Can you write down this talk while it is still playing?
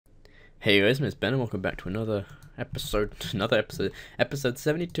Hey guys, it's Ben and welcome back to another episode, episode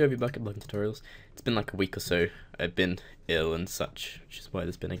 72 of your Bukkit Blogging Tutorials. It's been like a week or so. I've been ill and such, which is why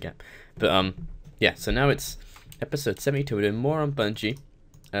there's been a gap. But yeah, so now it's episode 72. We're doing more on Bungie.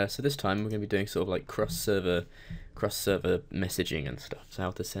 So this time we're going to be doing sort of like cross-server messaging and stuff. So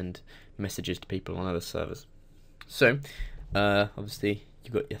how to send messages to people on other servers. So, obviously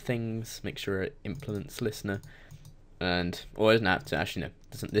you've got your things, make sure it implements listener. And, or it doesn't have to, actually no,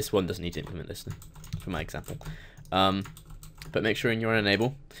 this one doesn't need to implement listener for my example. But make sure in your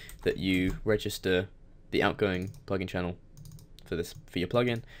enable that you register the outgoing plugin channel for your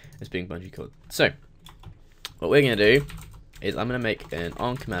plugin as being BungeeCord. So, what we're going to do is I'm going to make an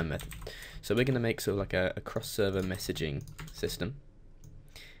on command method. So we're going to make sort of like a cross-server messaging system.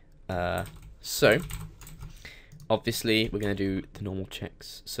 So, obviously we're going to do the normal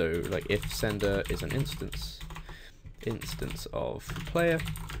checks. So like if sender is an instance of player.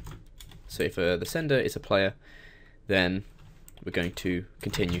 So if the sender is a player, then we're going to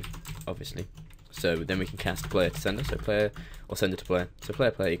continue, obviously. So then we can cast player to sender, so player or sender to player. So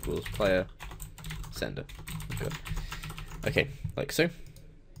player equals player sender. Good. Okay, like so.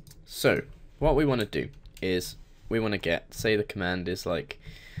 So what we want to do is we want to get, say the command is like,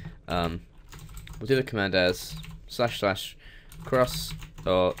 we'll do the command as / cross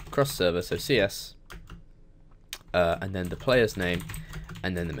server, so CS. And then the player's name,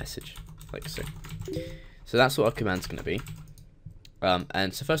 and then the message, like so. So that's what our command's going to be.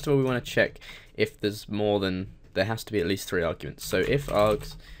 And so first of all, we want to check if there's more than, there has to be at least 3 arguments. So if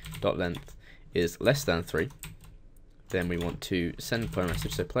args.length is less than 3, then we want to send player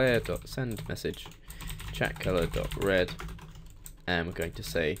message. So player.send message, chat color.red, and we're going to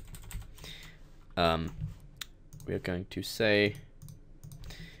say,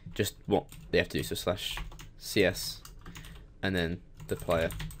 just what they have to do. So /CS and then the player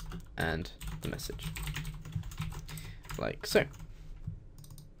and the message, like so,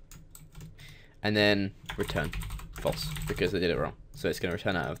 and then return false because they did it wrong, so it's going to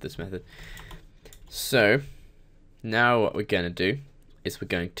return out of this method. So now what we're going to do is we're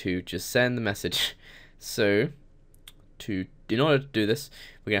going to just send the message. So in order to do this,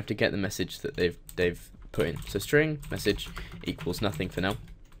 we're going to have to get the message that they've put in. So string message equals nothing for now,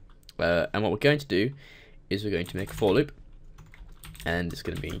 and what we're going to do is we're going to make a for loop, and it's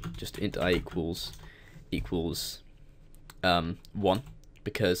going to be just int I equals 1,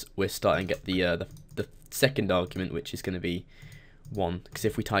 because we're starting at the second argument, which is going to be 1, because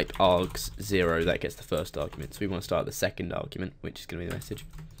if we type args 0, that gets the first argument. So we want to start at the second argument, which is going to be the message.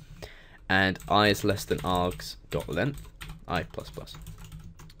 And I is less than args.length, I++.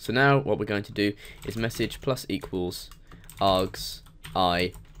 So now what we're going to do is message plus equals args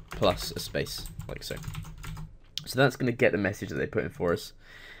I plus a space, like so. So that's going to get the message that they put in for us.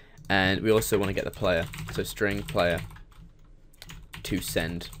 And we also want to get the player. So string player to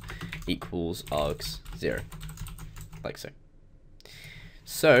send equals args 0, like so.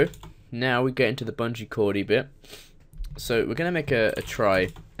 So now we get into the BungeeCordy bit. So we're going to make a try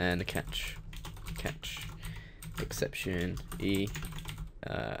and a catch exception e,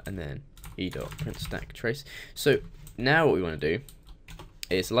 and then e.print stack trace. So now what we want to do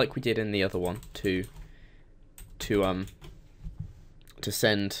is, like we did in the other one, to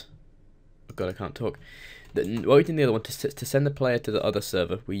send, oh god, I can't talk. What we did in the other one, to send the player to the other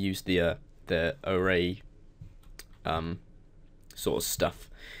server, we used the array sort of stuff.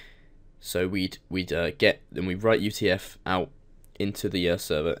 So we'd get, and we write UTF out into the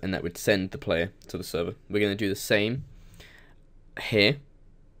server, and that would send the player to the server. We're going to do the same here.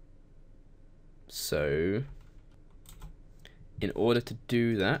 So in order to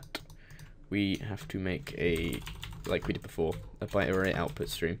do that, we have to make like we did before, a byte array output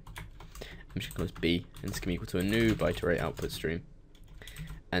stream. I'm just going to call this B, and it's going to be equal to a new byte array output stream.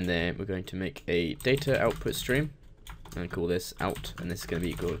 And then we're going to make a data output stream, and call this out, and this is going to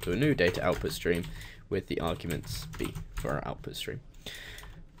be equal to a new data output stream with the arguments B for our output stream.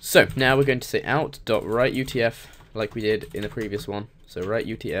 So now we're going to say out.write UTF like we did in the previous one. So write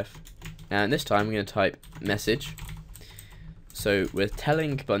UTF, and this time we're going to type message. So we're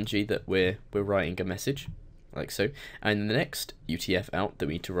telling Bungie that we're writing a message, like so. And the next UTF out that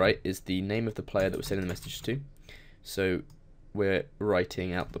we need to write is the name of the player that we're sending the message to. So we're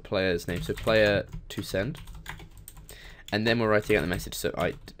writing out the player's name, so player to send. And then we're writing out the message, so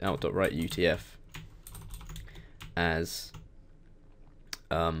out.write UTF as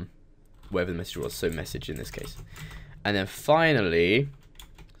whatever the message was, so message in this case. And then finally,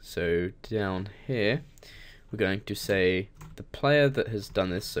 so down here, we're going to say the player that has done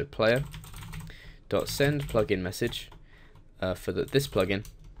this, so player dot send plugin message for this plugin,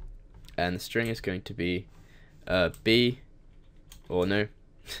 and the string is going to be BungeeCord,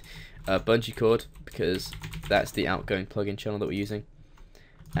 because that's the outgoing plugin channel that we're using.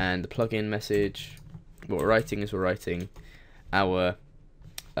 And the plugin message, what we're writing is we're writing our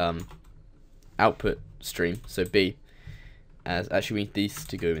output stream, so B, as actually we need these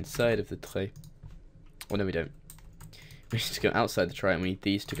to go inside of the tray. Oh no, we don't. We need to go outside the tray, and we need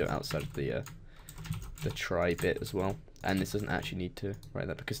these to go outside of the try bit as well. And this doesn't actually need to write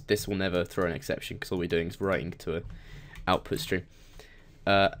that, because this will never throw an exception, because all we're doing is writing to an output stream.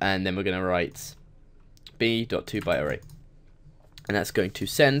 And then we're going to write b.2byteArray, and that's going to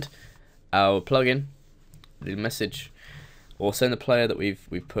send our plugin the message, or send the player that we've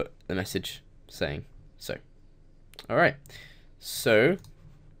put the message saying so. Alright, so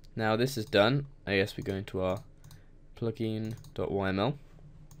now this is done, I guess we go into our plugin.yml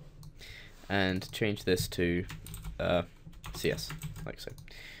and change this to CS, like so.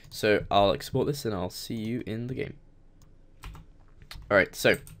 So I'll export this and I'll see you in the game. Alright,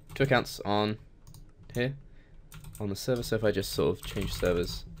 so 2 accounts on here on the server. So if I just sort of change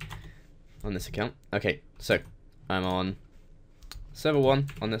servers on this account. Okay, so I'm on server 1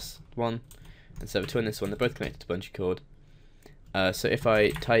 on this one and server 2 on this one. They're both connected to BungeeCord. So if I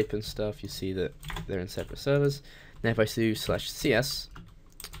type and stuff, you see that they're in separate servers. Now if I do /cs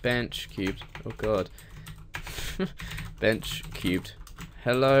bench cubed, oh god, bench cubed,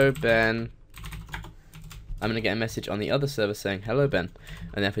 hello Ben, I'm going to get a message on the other server saying hello Ben,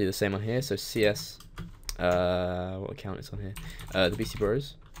 and then if I do the same on here, so CS, what account is on here,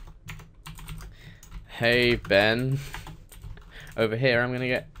 TheBCBroz, hey Ben, over here I'm going to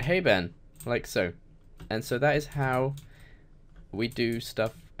get hey Ben, like so. And so that is how we do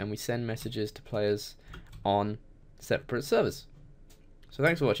stuff, and we send messages to players on separate servers. So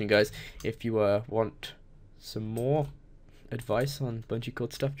thanks for watching, guys. If you want some more advice on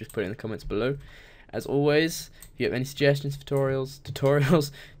BungeeCord stuff, just put it in the comments below. As always, if you have any suggestions for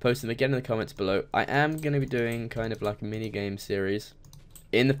tutorials, post them again in the comments below. I am going to be doing kind of like a mini game series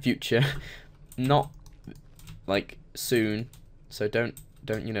in the future, not like soon, so don't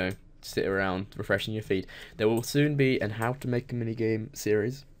you know, sit around refreshing your feed. There will soon be an how to make a mini game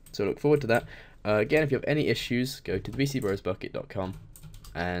series, so look forward to that. Again, if you have any issues, go to TheBCBrozBukkit.com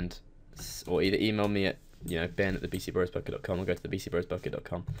and or either email me at ben@TheBCBrozBukkit.com or go to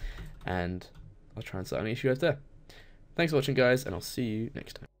TheBCBrozBukkit.com and I'll try and sort any issue out there. Thanks for watching, guys, and I'll see you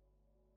next time.